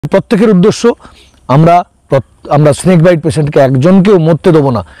প্রত্যেকের উদ্দেশ্য আমরা আমরা স্নেক বাইট পেশেন্টকে একজনকেও মরতে দেবো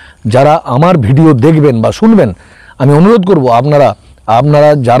না। যারা আমার ভিডিও দেখবেন বা শুনবেন, আমি অনুরোধ করব আপনারা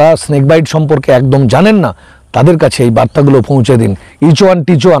যারা স্নেক বাইট সম্পর্কে একদম জানেন না তাদের কাছে এই বার্তাগুলো পৌঁছে দিন। ইচ ওয়ান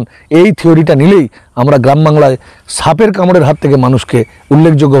টিচ ওয়ান এই থিওরিটা নিলেই আমরা গ্রাম বাংলায় সাপের কামড়ের হাত থেকে মানুষকে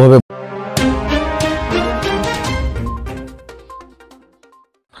উল্লেখযোগ্যভাবে।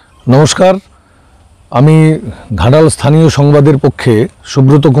 নমস্কার, আমি ঘাটাল স্থানীয় সংবাদের পক্ষে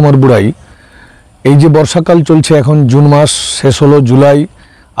সুব্রত কুমার বুড়াই। এই যে বর্ষাকাল চলছে, এখন জুন মাস শেষ হলো, July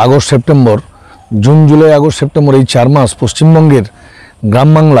August September, June July August September এই 4 মাস পশ্চিমবঙ্গের গ্রাম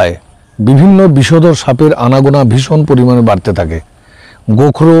বাংলায় বিভিন্ন বিষধর সাপের আনাগোনা ভীষণ পরিমাণে বাড়তে থাকে।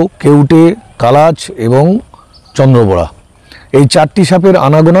 গোখরো, কেউটে, কালাচ এবং চন্দ্রবোড়া, এই 4টি সাপের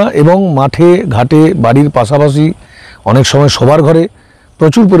আনাগোনা এবং মাঠে ঘাটে বাড়ির পাশাপাশি অনেক সময় শোবার ঘরে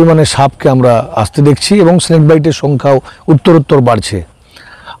প্রচুর পরিমাণে সাপকে আমরা আসতে দেখছি এবং স্নেক বাইটের সংখ্যাও উত্তরোত্তর বাড়ছে।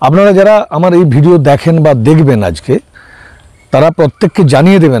 আপনারা যারা আমার এই ভিডিও দেখেন বা দেখবেন আজকে, তারা প্রত্যেককে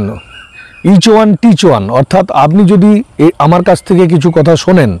জানিয়ে দেবেন ইচ ওয়ান টিচ ওয়ান, অর্থাৎ আপনি যদি আমার কাছ থেকে কিছু কথা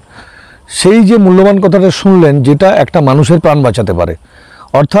শোনেন, সেই যে মূল্যবান কথাটা শুনলেন যেটা একটা মানুষের প্রাণ বাঁচাতে পারে।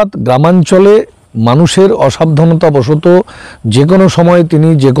 অর্থাৎ গ্রামাঞ্চলে মানুষের অসাবধানতাবশত যে কোনো সময় তিনি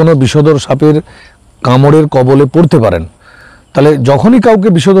যে কোনো বিষধর সাপের কামড়ের কবলে পড়তে পারেন। তাহলে যখনই কাউকে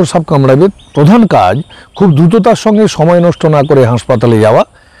বিষধর সাপ কামড়াবে, প্রধান কাজ খুব দ্রুততার সঙ্গে সময় নষ্ট না করে হাসপাতালে যাওয়া।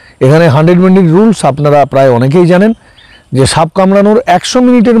 এখানে 100 মিনিট রুলস আপনারা প্রায় অনেকেই জানেন, যে সাপ কামড়ানোর 100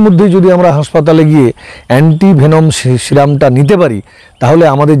 মিনিটের মধ্যে যদি আমরা হাসপাতালে গিয়ে অ্যান্টিভেনম সিরামটা নিতে পারি, তাহলে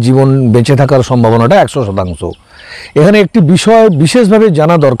আমাদের জীবন বেঁচে থাকার সম্ভাবনাটা 100%। এখানে একটি বিষয় বিশেষভাবে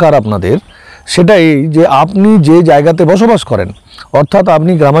জানা দরকার আপনাদের, সেটা এই যে আপনি যে জায়গাতে বসবাস করেন, অর্থাৎ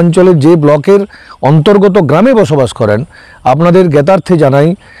আপনি গ্রামাঞ্চলের যে ব্লকের অন্তর্গত গ্রামে বসবাস করেন, আপনাদের জ্ঞাতার্থে জানাই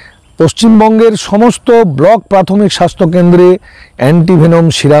পশ্চিমবঙ্গের সমস্ত ব্লক প্রাথমিক স্বাস্থ্যকেন্দ্রে অ্যান্টিভেনম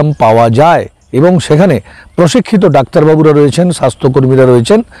সিরাম পাওয়া যায় এবং সেখানে প্রশিক্ষিত ডাক্তারবাবুরা রয়েছেন, স্বাস্থ্যকর্মীরা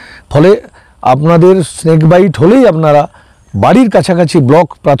রয়েছেন। ফলে আপনাদের স্নেক বাইট হলেই আপনারা বাড়ির কাছাকাছি ব্লক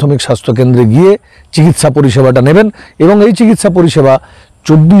প্রাথমিক স্বাস্থ্যকেন্দ্রে গিয়ে চিকিৎসা পরিষেবাটা নেবেন এবং এই চিকিৎসা পরিষেবা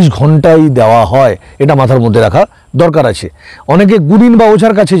 24 ঘন্টাই দেওয়া হয়, এটা মাথার মধ্যে রাখা দরকার আছে। অনেকে গুনিন বা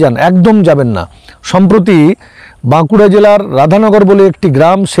ওঝার কাছে যান, একদম যাবেন না। সম্প্রতি বাঁকুড়া জেলার রাধানগর বলে একটি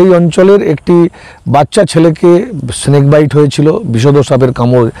গ্রাম, সেই অঞ্চলের একটি বাচ্চা ছেলেকে স্নেক বাইট হয়েছিল, বিষধর সাপের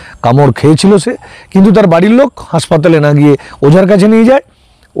কামড় খেয়েছিল সে, কিন্তু তার বাড়ির লোক হাসপাতালে না গিয়ে ওঝার কাছে নিয়ে যায়।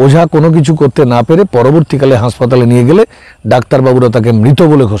 ওঝা কোনো কিছু করতে না পেরে পরবর্তীকালে হাসপাতালে নিয়ে গেলে ডাক্তারবাবুরা তাকে মৃত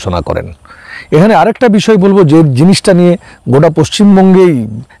বলে ঘোষণা করেন। এখানে আরেকটা বিষয় বলবো, যে জিনিসটা নিয়ে গোটা পশ্চিমবঙ্গেই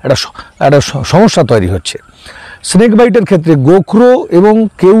একটা সমস্যা তৈরি হচ্ছে। স্নেক বাইটের ক্ষেত্রে গোখরো এবং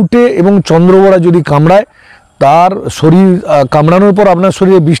কেউটে এবং চন্দ্রবোড়া যদি কামড়ায়, তার শরীর কামড়ানোর পর আপনার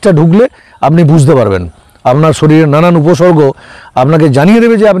শরীরে বিষটা ঢুকলে আপনি বুঝতে পারবেন, আপনার শরীরের নানান উপসর্গ আপনাকে জানিয়ে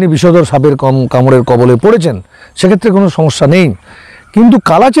দেবে যে আপনি বিষধর সাপের কামড়ের কবলে পড়েছেন। সেক্ষেত্রে কোনো সমস্যা নেই। কিন্তু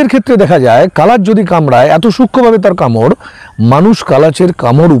কালাচের ক্ষেত্রে দেখা যায়, কালাচ যদি কামড়ায়, এত সূক্ষ্মভাবে তার কামড়, মানুষ কালাচের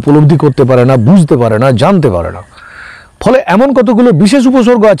কামড় উপলব্ধি করতে পারে না, বুঝতে পারে না, জানতে পারে না। ফলে এমন কতগুলো বিশেষ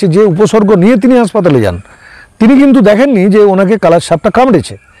উপসর্গ আছে যে উপসর্গ নিয়ে তিনি হাসপাতালে যান, তিনি কিন্তু দেখেননি যে ওনাকে কালাচ সাপটা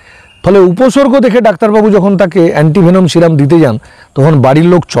কামড়েছে। ফলে উপসর্গ দেখে ডাক্তারবাবু যখন তাকে অ্যান্টিভেনম সিরাম দিতে যান, তখন বাড়ির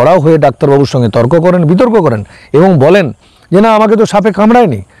লোক চড়াও হয়ে ডাক্তারবাবুর সঙ্গে তর্ক করেন, বিতর্ক করেন এবং বলেন যে না, আমাকে তো সাপে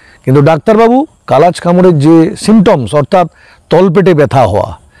কামড়ায়নি। কিন্তু ডাক্তারবাবু কালাচ কামড়ের যে সিমটমস, অর্থাৎ তলপেটে ব্যথা হওয়া,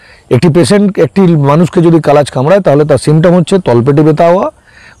 একটি মানুষকে যদি কালাচ কামড়ায় তাহলে তার সিমটম হচ্ছে তলপেটে ব্যথা হওয়া,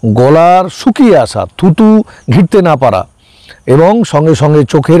 গলার শুকিয়ে আসা, থুতু ঘিরতে না পারা এবং সঙ্গে সঙ্গে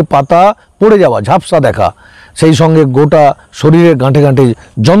চোখের পাতা পড়ে যাওয়া, ঝাপসা দেখা, সেই সঙ্গে গোটা শরীরের গাঁটে গাঁটে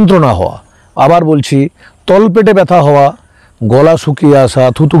যন্ত্রণা হওয়া। আবার বলছি, তলপেটে ব্যথা হওয়া, গলা শুকিয়ে আসা,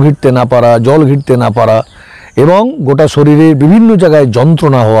 থুতু ঘিরতে না পারা, জল ঘিরতে না পারা এবং গোটা শরীরের বিভিন্ন জায়গায়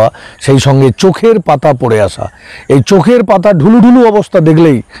যন্ত্রণা হওয়া, সেই সঙ্গে চোখের পাতা পড়ে আসা। এই চোখের পাতা ঢুলুঢুলু অবস্থা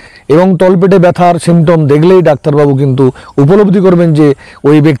দেখলেই এবং তলপেটে ব্যথার সিমটম দেখলেই ডাক্তারবাবু কিন্তু উপলব্ধি করবেন যে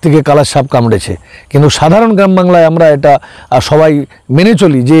ওই ব্যক্তিকে কালাচ সাপ কামড়েছে। কিন্তু সাধারণ গ্রাম বাংলায় আমরা এটা সবাই মেনে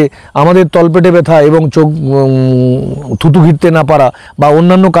চলি যে আমাদের তলপেটে ব্যথা এবং চোখ থুতু ঘিরতে না পারা বা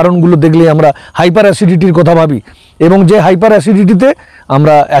অন্যান্য কারণগুলো দেখলেই আমরা হাইপার অ্যাসিডিটির কথা ভাবি এবং যে হাইপার অ্যাসিডিটিতে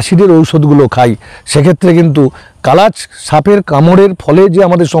আমরা অ্যাসিডের ঔষধগুলো খাই। সেক্ষেত্রে কিন্তু কালাচ সাপের কামড়ের ফলে যে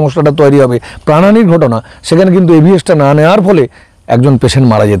আমাদের সমস্যাটা তৈরি হবে, প্রাণহানির ঘটনা, সেখানে কিন্তু এভিএসটা না নেওয়ার ফলে একজন পেশেন্ট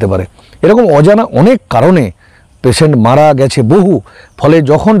মারা যেতে পারে। এরকম অজানা অনেক কারণে পেশেন্ট মারা গেছে বহু। ফলে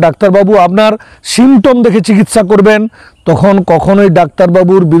যখন ডাক্তারবাবু আপনার সিমটম দেখে চিকিৎসা করবেন, তখন কখনোই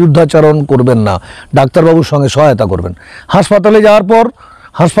ডাক্তারবাবুর বিরুদ্ধাচরণ করবেন না, ডাক্তারবাবুর সঙ্গে সহায়তা করবেন। হাসপাতালে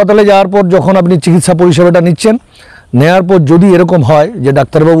যাওয়ার পর যখন আপনি চিকিৎসা পরিষেবাটা নিচ্ছেন, নেওয়ার পর যদি এরকম হয় যে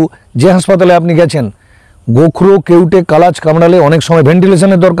ডাক্তারবাবু যে হাসপাতালে আপনি গেছেন গোখরো কেউটে কালাচ কামড়ালে অনেক সময়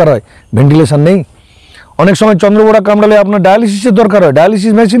ভেন্টিলেশনের দরকার হয়, ভেন্টিলেশন নেই। অনেক সময় চন্দ্রবোড়া কামড়ালে আপনার ডায়ালিসিসের দরকার হয়,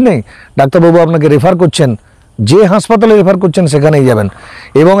 ডায়ালিসিস মেশিন নেই। ডাক্তারবাবু আপনাকে রেফার করছেন, যে হাসপাতালে রেফার করছেন সেখানেই যাবেন,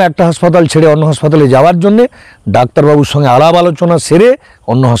 এবং একটা হাসপাতাল ছেড়ে অন্য হাসপাতালে যাওয়ার জন্যে ডাক্তারবাবুর সঙ্গে আলাপ আলোচনা সেরে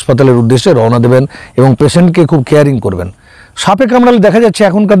অন্য হাসপাতালের উদ্দেশ্যে রওনা দেবেন এবং পেশেন্টকে খুব কেয়ারিং করবেন। সাপে কামড়ালে দেখা যাচ্ছে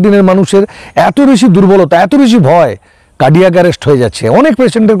এখনকার দিনের মানুষের এত বেশি দুর্বলতা, এত বেশি ভয়, কার্ডিয়াক অ্যারেস্ট হয়ে যাচ্ছে। অনেক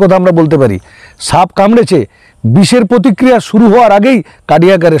পেশেন্টের কথা আমরা বলতে পারি, সাপ কামড়েছে, বিষের প্রতিক্রিয়া শুরু হওয়ার আগেই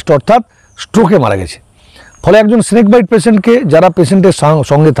কার্ডিয়াক অ্যারেস্ট অর্থাৎ স্ট্রোকে মারা গেছে। ফলে একজন স্নেক বাইট পেশেন্টকে, যারা পেশেন্টের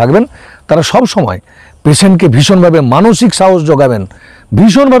সঙ্গে থাকবেন তারা সব সময় পেশেন্টকে ভীষণভাবে মানসিক সাহস যোগাবেন,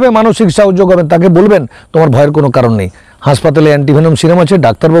 ভীষণভাবে মানসিক সাহস যোগাবেন। তাকে বলবেন তোমার ভয়ের কোনো কারণ নেই, হাসপাতালে অ্যান্টিভেনম সিরাম আছে,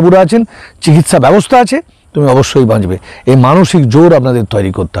 ডাক্তারবাবুরা আছেন, চিকিৎসা ব্যবস্থা আছে, তুমি অবশ্যই বাঁচবে। এই মানসিক জোর আপনাদের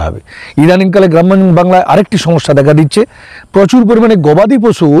তৈরি করতে হবে। ইদানিংকালে গ্রাম বাংলায় আরেকটি সমস্যা দেখা দিচ্ছে, প্রচুর পরিমাণে গবাদি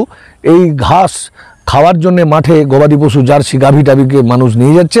পশু এই ঘাস খাওয়ার জন্য মাঠে গবাদি পশু জার্সি গাভী টাভিকে মানুষ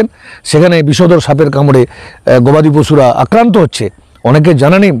নিয়ে যাচ্ছেন, সেখানে বিষধর সাপের কামড়ে গবাদি পশুরা আক্রান্ত হচ্ছে। অনেকে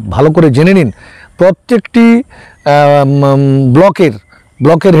জানা নেই, ভালো করে জেনে নিন। প্রত্যেকটি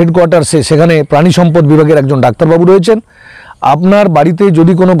ব্লকের হেডকোয়ার্টার্সে সেখানে প্রাণী সম্পদ বিভাগের একজন ডাক্তারবাবু রয়েছেন। আপনার বাড়িতে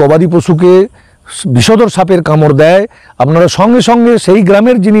যদি কোনো গবাদি পশুকে বিষধর সাপের কামড় দেয়, আপনারা সঙ্গে সঙ্গে সেই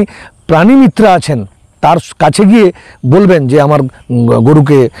গ্রামের যিনি প্রাণী মিত্র আছেন তার কাছে গিয়ে বলবেন যে আমার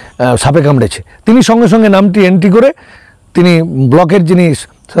গরুকে সাপে কামড়েছে। তিনি সঙ্গে সঙ্গে নামটি এন্ট্রি করে তিনি ব্লকের যিনি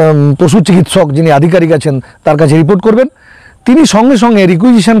পশু চিকিৎসক, যিনি আধিকারিক আছেন তার কাছে রিপোর্ট করবেন। তিনি সঙ্গে সঙ্গে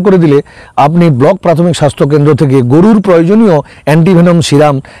রিকুইজিশন করে দিলে আপনি ব্লক প্রাথমিক স্বাস্থ্যকেন্দ্র থেকে গরুর প্রয়োজনীয় অ্যান্টিভেনম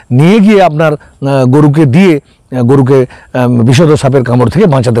সিরাম নিয়ে গিয়ে আপনার গরুকে দিয়ে গরুকে বিষধর সাপের কামড় থেকে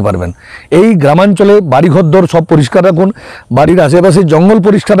বাঁচাতে পারবেন। এই গ্রামাঞ্চলে বাড়িঘরদোর সব পরিষ্কার রাখুন, বাড়ির আশেপাশে জঙ্গল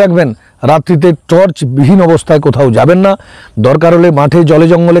পরিষ্কার রাখবেন, রাত্রিতে টর্চ বিহীন অবস্থায় কোথাও যাবেন না, দরকার হলে মাঠে জলে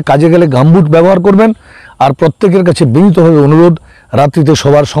জঙ্গলে কাজে গেলে গামবুট ব্যবহার করবেন। আর প্রত্যেকের কাছে বিনীতভাবে অনুরোধ, রাত্রিতে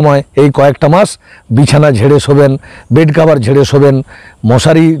শোবার সময় এই কয়েকটা মাস বিছানা ঝেড়ে শোবেন, বেড কাভার ঝেড়ে শোবেন,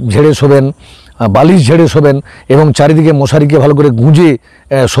 মশারি ঝেড়ে শোবেন, বালিশ ঝেড়ে শোবেন এবং চারিদিকে মশারিকে ভালো করে গুঁজে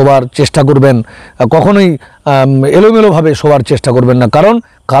শোবার চেষ্টা করবেন। কখনোই এলোমেলোভাবে শোবার চেষ্টা করবেন না, কারণ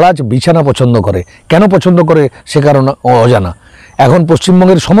কালাজ বিছানা পছন্দ করে। কেন পছন্দ করে সে কারণ অজানা। এখন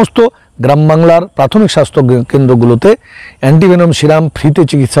পশ্চিমবঙ্গের সমস্ত গ্রাম বাংলার প্রাথমিক স্বাস্থ্য কেন্দ্রগুলোতে অ্যান্টিভেনম সিরাম ফ্রিতে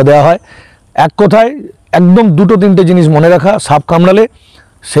চিকিৎসা দেওয়া হয়। এক কথায় একদম দুটো তিনটে জিনিস মনে রাখা, সাপ কামড়ালে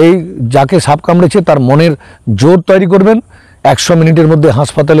সেই যাকে সাপ কামড়েছে তার মনের জোর তৈরি করবেন, 100 মিনিটের মধ্যে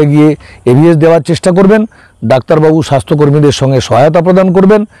হাসপাতালে গিয়ে এভিএস দেওয়ার চেষ্টা করবেন, ডাক্তারবাবু স্বাস্থ্যকর্মীদের সঙ্গে সহায়তা প্রদান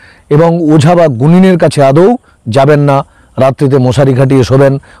করবেন এবং ওঝা বা গুণিনের কাছে আদৌ যাবেন না, রাত্রিতে মশারি খাটিয়ে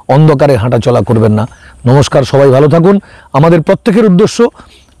শোবেন, অন্ধকারে হাঁটাচলা করবেন না। নমস্কার, সবাই ভালো থাকুন। আমাদের প্রত্যেকের উদ্দেশ্য,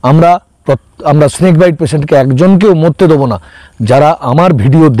 আমরা স্নেক বাইট পেশেন্টকে একজনকেও মরতে দেবো না। যারা আমার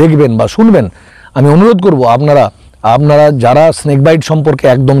ভিডিও দেখবেন বা শুনবেন, আমি অনুরোধ করব আপনারা যারা স্নেক বাইট সম্পর্কে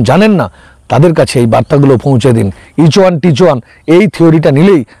একদম জানেন না তাদের কাছে এই বার্তাগুলো পৌঁছে দিন। ইচ ওয়ান টিচ ওয়ান, এই থিওরিটা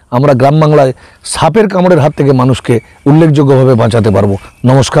নিলেই আমরা গ্রাম বাংলায় সাপের কামড়ের হাত থেকে মানুষকে উল্লেখযোগ্যভাবে বাঁচাতে পারবো।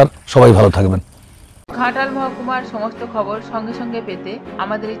 নমস্কার, সবাই ভালো থাকবেন। ঘাটাল মহকুমার সমস্ত খবর সঙ্গে সঙ্গে পেতে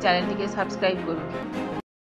আমাদের এই চ্যানেলটিকে সাবস্ক্রাইব করুন।